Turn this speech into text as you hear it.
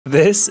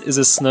This is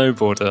a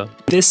snowboarder,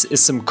 this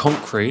is some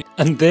concrete,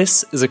 and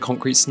this is a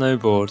concrete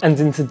snowboard. And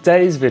in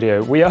today's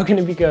video, we are going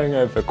to be going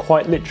over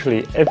quite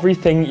literally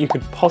everything you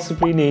could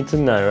possibly need to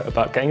know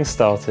about getting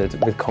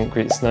started with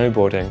concrete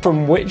snowboarding.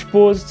 From which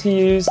boards to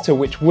use, to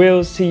which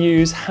wheels to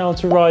use, how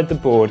to ride the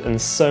board,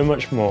 and so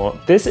much more.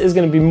 This is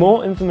going to be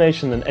more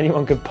information than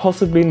anyone could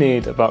possibly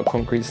need about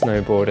concrete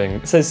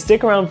snowboarding. So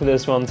stick around for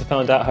this one to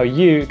find out how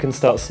you can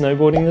start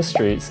snowboarding the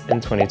streets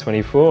in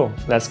 2024.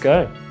 Let's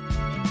go.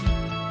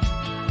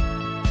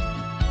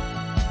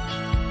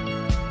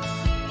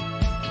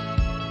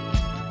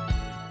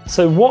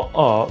 So what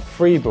are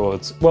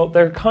freeboards? Well,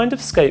 they're a kind of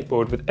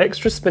skateboard with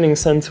extra spinning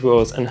center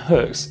wheels and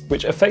hooks,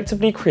 which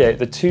effectively create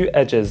the two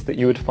edges that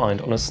you would find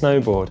on a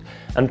snowboard.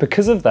 And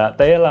because of that,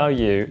 they allow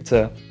you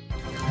to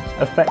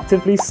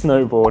effectively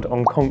snowboard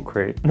on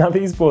concrete. Now,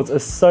 these boards are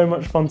so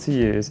much fun to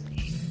use,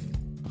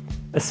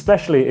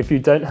 especially if you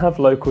don't have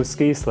local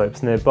ski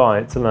slopes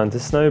nearby to learn to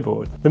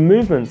snowboard. The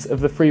movements of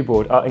the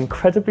freeboard are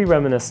incredibly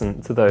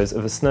reminiscent to those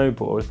of a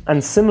snowboard,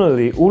 and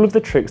similarly, all of the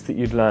tricks that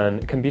you'd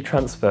learn can be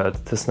transferred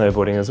to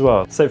snowboarding as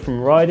well. So from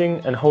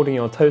riding and holding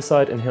your toe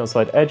side and heel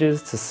side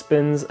edges, to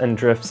spins and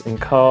drifts and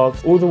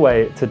carves, all the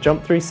way to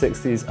jump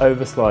 360s,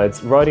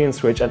 overslides, riding and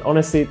switch, and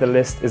honestly, the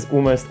list is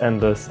almost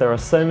endless. There are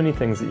so many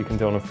things that you can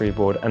do on a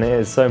freeboard, and it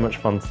is so much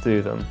fun to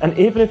do them. And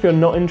even if you're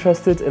not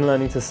interested in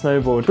learning to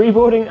snowboard,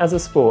 freeboarding as a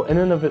sport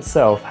in and of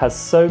itself has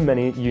so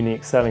many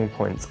unique selling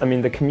points. I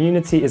mean, the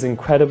community is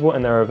incredible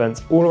and there are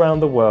events all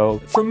around the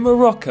world. From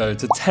Morocco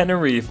to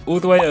Tenerife, all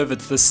the way over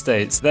to the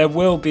States, there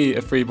will be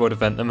a freeboard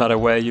event no matter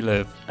where you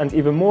live. And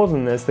even more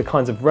than this, the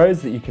kinds of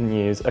roads that you can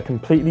use are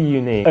completely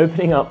unique,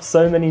 opening up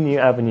so many new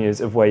avenues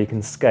of where you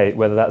can skate,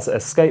 whether that's at a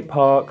skate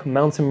park,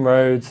 mountain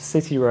roads,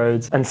 city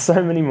roads, and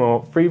so many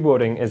more.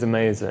 Freeboarding is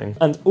amazing.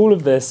 And all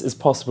of this is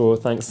possible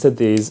thanks to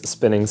these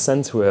spinning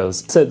center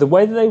wheels. So the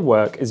way that they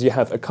work is you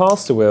have a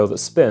caster wheel that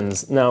spins.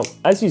 Now,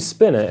 as you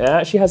spin it, it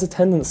actually has a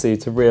tendency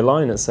to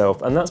realign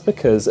itself, and that's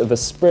because of a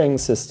spring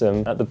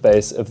system at the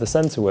base of the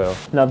center wheel.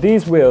 Now,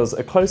 these wheels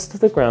are closer to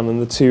the ground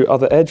than the two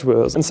other edge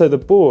wheels, and so the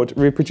board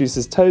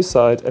reproduces toe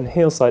side and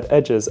heel side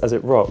edges as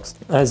it rocks,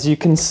 as you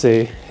can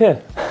see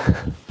here.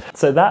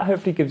 So that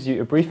hopefully gives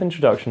you a brief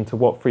introduction to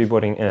what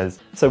freeboarding is.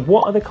 So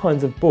what are the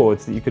kinds of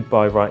boards that you could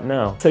buy right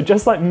now? So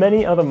just like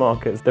many other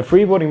markets, the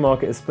freeboarding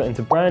market is split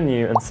into brand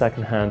new and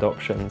second-hand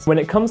options. When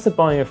it comes to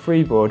buying a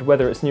freeboard,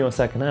 whether it's new or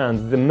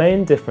second-hand, the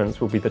main difference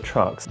will be the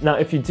trucks. Now,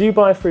 if you do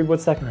buy a freeboard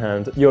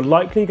second-hand, you're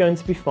likely going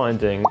to be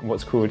finding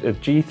what's called a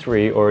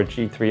G3 or a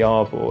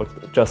G3R board,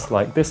 just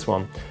like this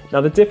one. Now,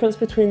 the difference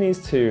between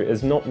these two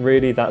is not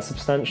really that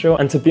substantial,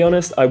 and to be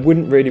honest, I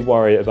wouldn't really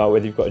worry about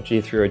whether you've got a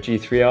G3 or a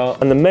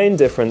G3R. And the main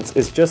difference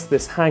is just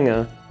this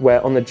hanger,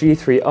 where on the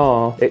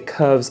G3R it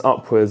curves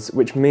upwards,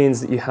 which means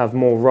that you have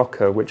more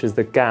rocker, which is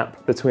the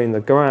gap between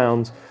the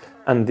ground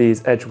and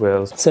these edge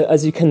wheels. So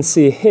as you can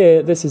see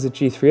here, this is a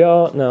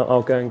G3R. Now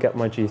I'll go and get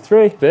my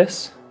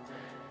G3.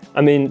 I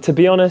mean, to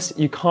be honest,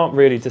 you can't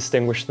really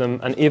distinguish them,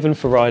 and even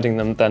for riding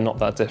them, they're not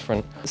that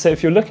different. So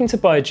if you're looking to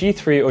buy a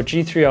G3 or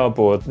G3R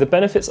board, the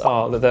benefits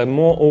are that they're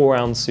more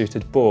all-round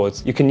suited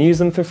boards. You can use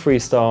them for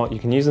freestyle, you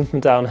can use them from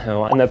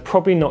downhill, and they're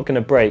probably not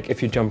going to break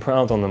if you jump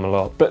around on them a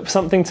lot. But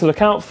something to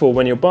look out for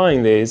when you're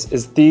buying these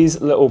is these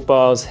little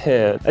bars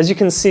here. As you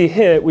can see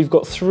here, we've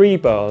got 3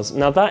 bars.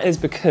 Now that is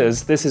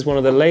because this is one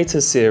of the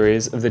later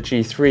series of the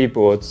G3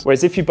 boards,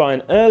 whereas if you buy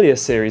an earlier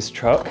series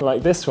truck,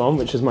 like this one,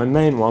 which is my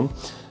main one,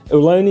 it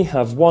will only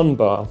have 1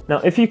 bar. Now,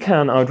 if you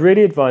can, I would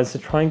really advise to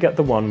try and get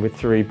the one with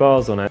 3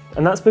 bars on it.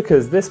 And that's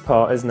because this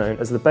part is known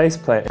as the base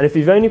plate. And if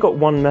you've only got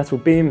 1 metal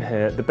beam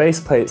here, the base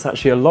plate's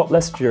actually a lot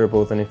less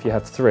durable than if you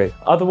have 3.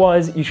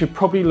 Otherwise, you should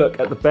probably look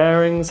at the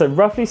bearings. So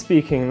roughly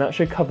speaking, that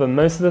should cover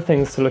most of the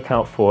things to look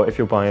out for if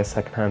you're buying a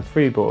second-hand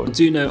freeboard. I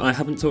do know I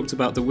haven't talked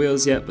about the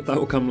wheels yet, but that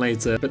will come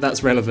later. But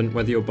that's relevant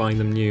whether you're buying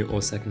them new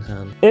or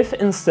second-hand. If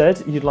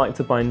instead you'd like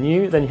to buy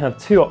new, then you have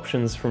 2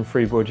 options from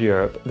Freeboard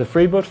Europe, the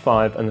Freeboard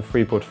 5 and the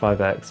Freeboard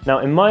 5X. Now,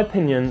 in my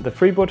opinion, the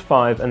Freeboard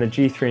 5 and the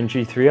G3 and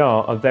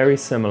G3R are very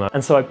similar,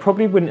 and so I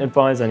probably wouldn't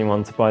advise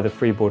anyone to buy the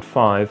Freeboard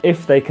 5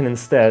 if they can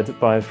instead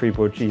buy a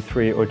Freeboard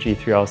G3 or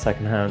G3R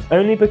secondhand,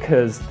 only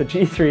because the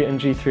G3 and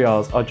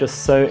G3Rs are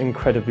just so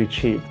incredibly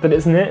cheap that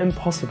it's near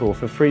impossible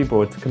for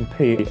Freeboard to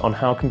compete on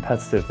how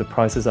competitive the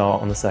prices are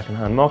on the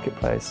secondhand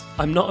marketplace.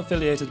 I'm not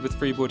affiliated with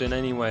Freeboard in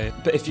any way,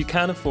 but if you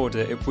can afford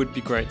it, it would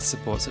be great to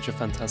support such a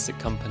fantastic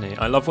company.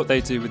 I love what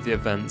they do with the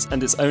events,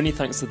 and it's only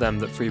thanks to them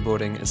that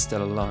freeboarding is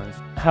still alive.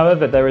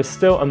 However, there is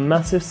still a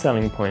massive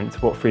selling point to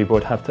what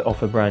Freeboard have to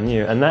offer brand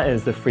new, and that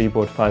is the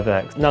Freeboard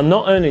 5X. Now,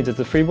 not only does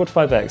the Freeboard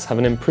 5X have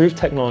an improved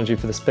technology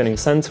for the spinning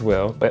center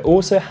wheel, but it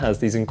also has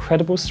these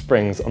incredible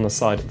springs on the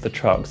side of the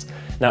trucks.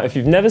 Now, if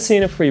you've never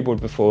seen a freeboard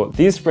before,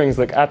 these springs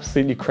look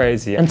absolutely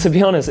crazy, and to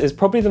be honest, it's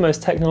probably the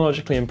most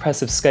technologically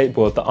impressive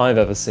skateboard that I've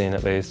ever seen,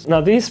 at least.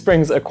 Now, these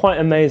springs are quite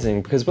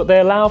amazing because what they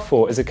allow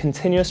for is a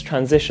continuous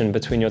transition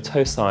between your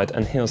toe side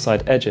and heel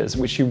side edges,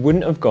 which you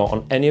wouldn't have got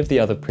on any of the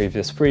other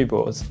previous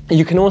freeboards.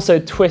 You can also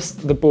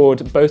twist the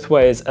board both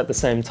ways at the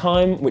same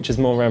time, which is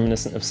more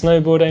reminiscent of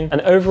snowboarding. freeboarding,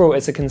 and overall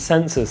it's a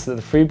consensus that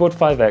the Freeboard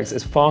 5X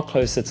is far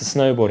closer to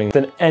snowboarding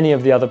than any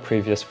of the other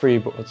previous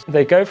freeboards.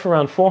 They go for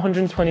around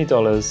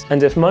 $420,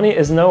 and if money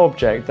is no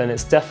object, then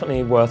it's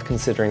definitely worth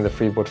considering the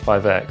Freeboard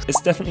 5X.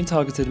 It's definitely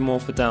targeted more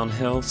for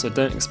downhill, so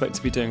don't expect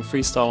to be doing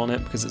freestyle on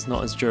it because it's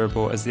not as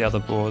durable as the other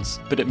boards,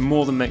 but it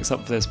more than makes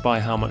up for this by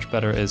how much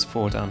better it is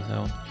for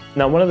downhill.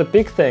 Now, one of the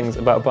big things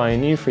about buying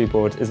a new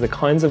freeboard is the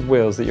kinds of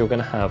wheels that you're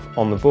going to have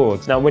on the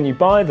boards. Now, when you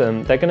buy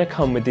them, they're going to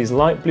come with these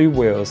light blue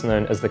wheels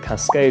known as the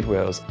Cascade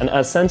wheels, and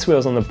as centre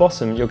wheels on the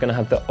bottom, you're going to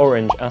have the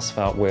orange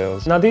asphalt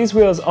wheels. Now, these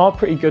wheels are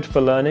pretty good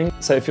for learning,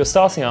 so if you're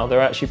starting out,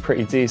 they're actually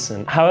pretty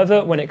decent.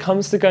 However, when it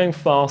comes to going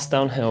fast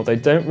downhill, they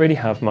don't really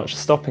have much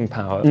stopping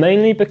power,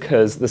 mainly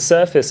because the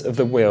surface of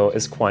the wheel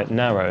is quite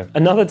narrow.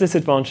 Another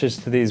disadvantage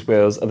to these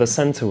wheels are the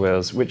centre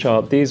wheels, which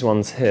are these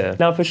ones here.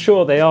 Now, for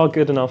sure, they are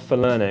good enough for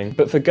learning,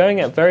 but for going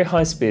at very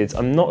high speeds,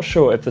 I'm not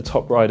sure if the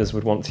top riders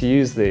would want to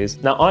use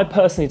these. Now, I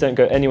personally don't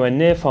go anywhere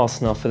near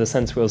fast enough for the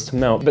centre wheels to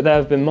melt, but there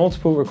have been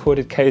multiple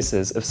recorded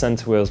cases of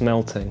centre wheels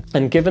melting.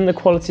 And given the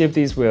quality of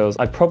these wheels,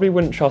 I probably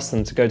wouldn't trust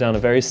them to go down a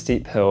very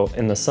steep hill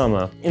in the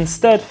summer.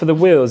 Instead, for the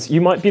wheels, you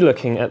might be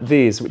looking at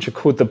these, which are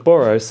called the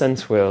Boro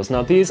centre wheels.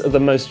 Now, these are the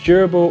most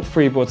durable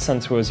freeboard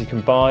centre wheels you can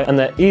buy, and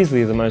they're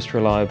easily the most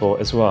reliable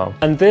as well.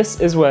 And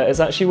this is where it's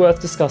actually worth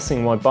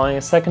discussing why buying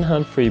a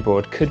second-hand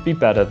freeboard could be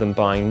better than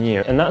buying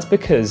new, and that's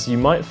because you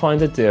might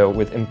find a deal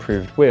with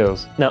improved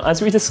wheels. Now,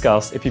 as we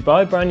discussed, if you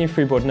buy a brand new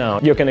freeboard now,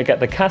 you're going to get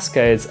the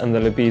Cascades and the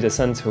Libido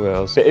centre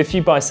wheels. But if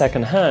you buy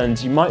second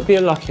hand, you might be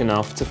lucky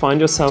enough to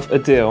find yourself a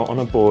deal on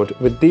a board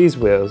with these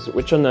wheels,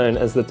 which are known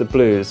as the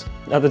Blues.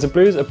 Now, the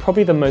Blues are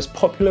probably the most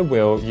popular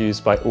wheel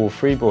used by all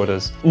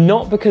freeboarders.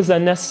 Not because they're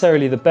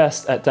necessarily the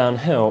best at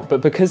downhill,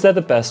 but because they're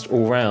the best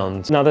all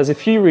round. Now, there's a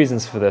few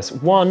reasons for this.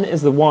 One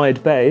is the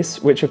wide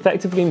base, which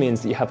effectively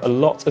means that you have a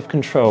lot of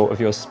control of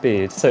your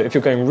speed. So if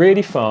you're going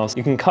really fast,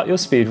 you can cut your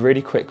speed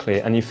really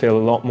quickly and you feel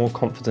a lot more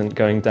confident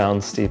going down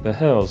steeper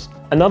hills.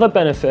 Another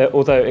benefit,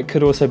 although it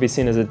could also be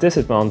seen as a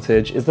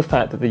disadvantage, is the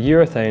fact that the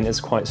urethane is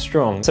quite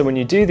strong. So when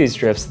you do these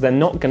drifts, they're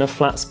not going to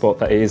flat spot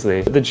that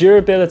easily. The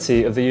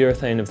durability of the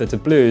urethane of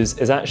the Blues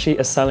is actually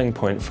a selling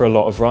point for a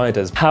lot of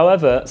riders.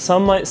 However,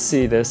 some might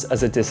see this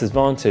as a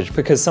disadvantage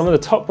because some of the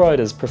top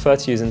riders prefer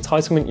to use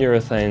entitlement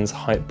urethane's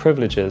height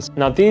privileges.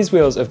 Now, these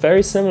wheels are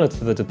very similar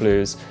to the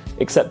Blues,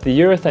 except the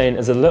urethane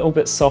is a little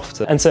bit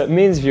softer. And so it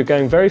means if you're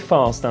going very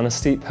fast down a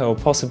steep hill,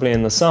 possibly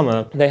in the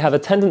summer, they have a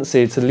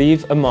tendency to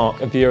leave a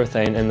mark of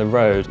urethane in the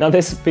road. Now,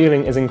 this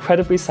feeling is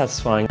incredibly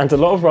satisfying, and a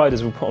lot of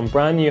riders will put on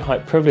brand new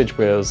height privilege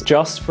wheels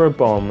just for a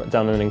bomb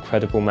down an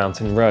incredible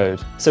mountain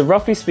road. So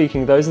roughly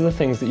speaking, those are the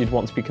things that you'd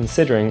want to be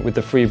considering with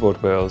the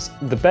freeboard wheels.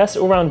 The best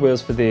all-round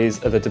wheels for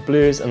these are the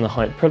Blues and the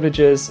height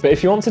privileges, but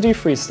if you want to do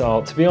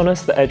freestyle, to be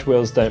honest, the edge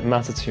wheels don't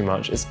matter too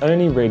much. It's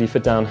only really for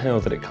downhill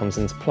that it comes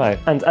into play.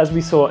 And as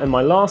we saw in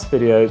my last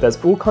video, there's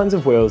all kinds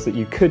of wheels that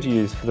you could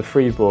use for the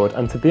freeboard,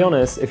 and to be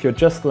honest, if you're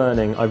just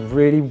learning, I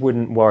really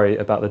wouldn't worry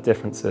about the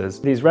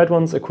differences. These red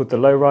ones are called the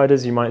low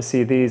riders. You might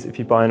see these if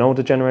you buy an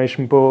older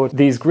generation board.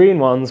 These green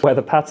ones, where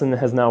the pattern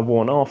has now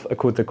worn off, are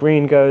called the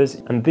green goes,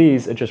 and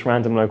these are just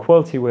random low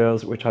quality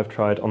wheels, which I've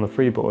tried on the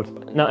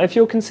freeboard. Now, if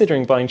you're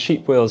considering buying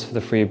cheap wheels for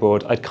the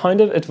freeboard, I'd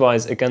kind of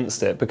advise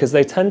against it because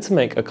they tend to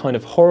make a kind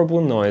of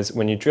horrible noise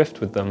when you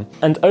drift with them.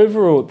 And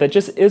overall, there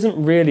just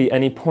isn't really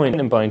any point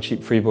in buying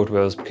cheap freeboard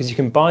wheels because you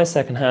can buy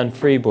second-hand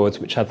freeboards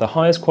which have the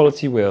highest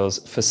quality wheels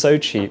for so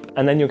cheap,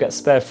 and then you'll get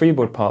spare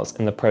freeboard parts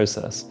in the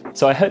process.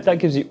 So I hope that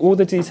gives you all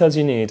the details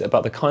you need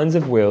about the kinds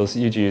of wheels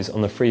you'd use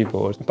on the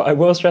freeboard. But I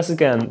will stress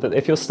again that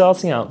if you're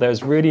starting out,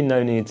 there's really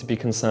no need to be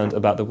concerned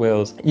about the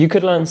wheels. You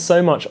could learn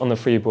so much on the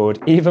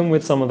freeboard, even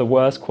with some of the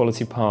worst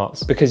quality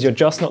parts, because you're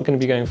just not going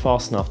to be going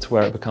fast enough to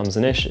where it becomes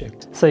an issue.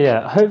 So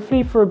yeah,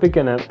 hopefully for a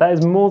beginner, that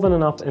is more than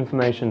enough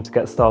information to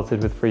get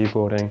started with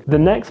freeboarding. The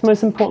next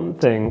most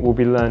important thing will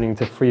be learning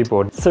to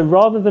freeboard. So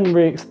rather than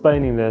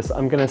re-explaining this,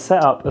 I'm going to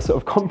set up a sort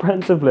of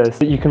comprehensive list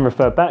that you can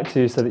refer back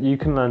to so that you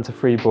can learn to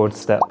freeboard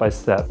step by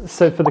step.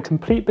 So for the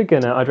complete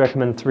beginner, I'd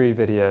recommend 3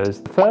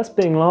 videos. The first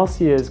being last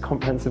year's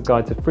comprehensive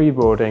guide to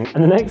freeboarding,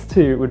 and the next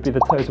 2 would be the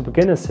Total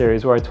Beginner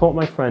series where I taught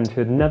my friend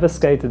who had never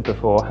skated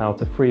before how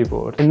to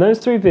freeboard. In those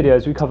 3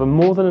 videos, we cover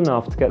more than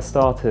enough to get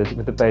started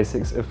with the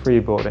basics of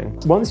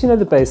freeboarding. Once you know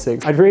the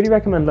basics, I'd really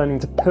recommend learning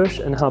to push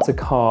and how to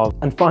carve,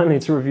 and finally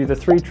to review the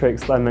 3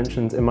 tricks that I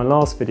mentioned in my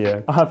last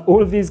video. I'll have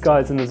all of these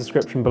guides in the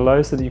description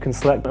below so that you can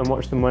select and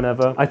watch them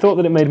whenever. I thought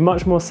that it made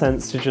much more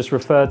sense to just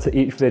refer to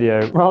each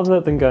video rather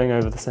than going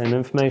over the same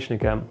information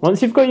again.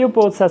 Once you've got your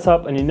board set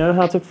up and you know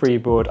how to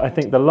freeboard, I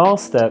think the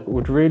last step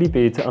would really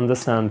be to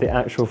understand the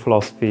actual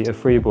philosophy of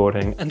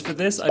freeboarding. And for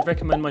this, I'd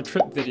recommend my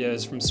trip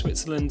videos from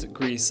Switzerland,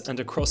 Greece, and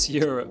across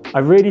Europe. I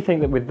really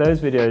think that with those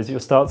videos, you'll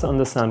start to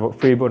understand what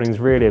freeboarding is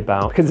really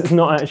about, because it's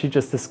not actually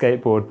just a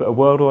skateboard, but a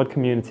worldwide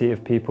community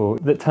of people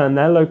that turn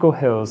their local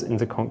hills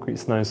into concrete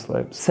snow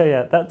slopes. So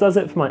yeah, that does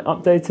it for my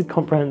updated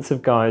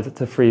comprehensive guide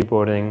to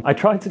freeboarding. I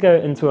tried to go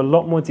into a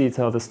lot more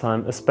detail this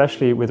time,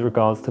 especially with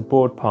regards to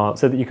board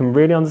parts, so that you can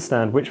really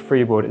understand which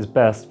freeboard is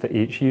best for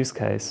each use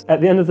case. At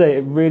the end of the day,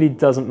 it really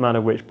doesn't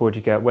matter which board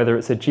you get, whether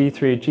it's a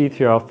G3,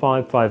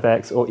 G3R5,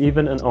 5X, or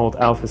even an old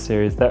Alpha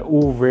series, they're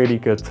all really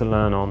good to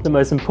learn on. The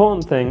most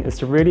important thing is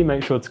to really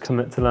make sure to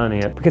commit to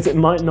learning it, because it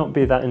might not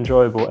be that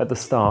enjoyable at the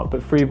start,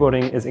 but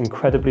freeboarding is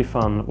incredibly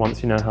fun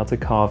once you know how to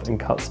carve and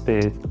cut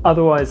speed.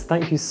 Otherwise,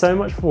 thank you so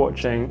much for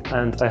watching,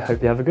 and I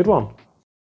hope you have a good one.